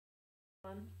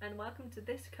And welcome to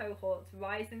this cohort's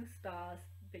Rising Stars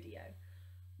video.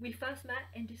 We first met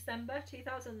in December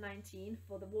 2019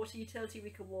 for the Water Utility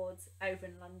Week Awards over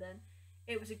in London.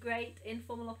 It was a great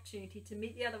informal opportunity to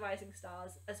meet the other Rising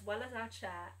Stars as well as our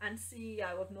chair and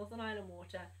CEO of Northern Ireland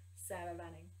Water, Sarah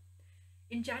Renning.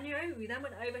 In January we then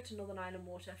went over to Northern Ireland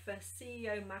Water for a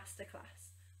CEO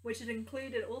Masterclass, which had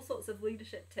included all sorts of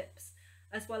leadership tips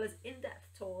as well as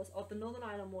in-depth tours of the Northern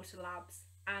Ireland Water labs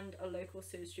and a local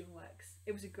sewage stream works.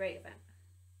 It was a great event.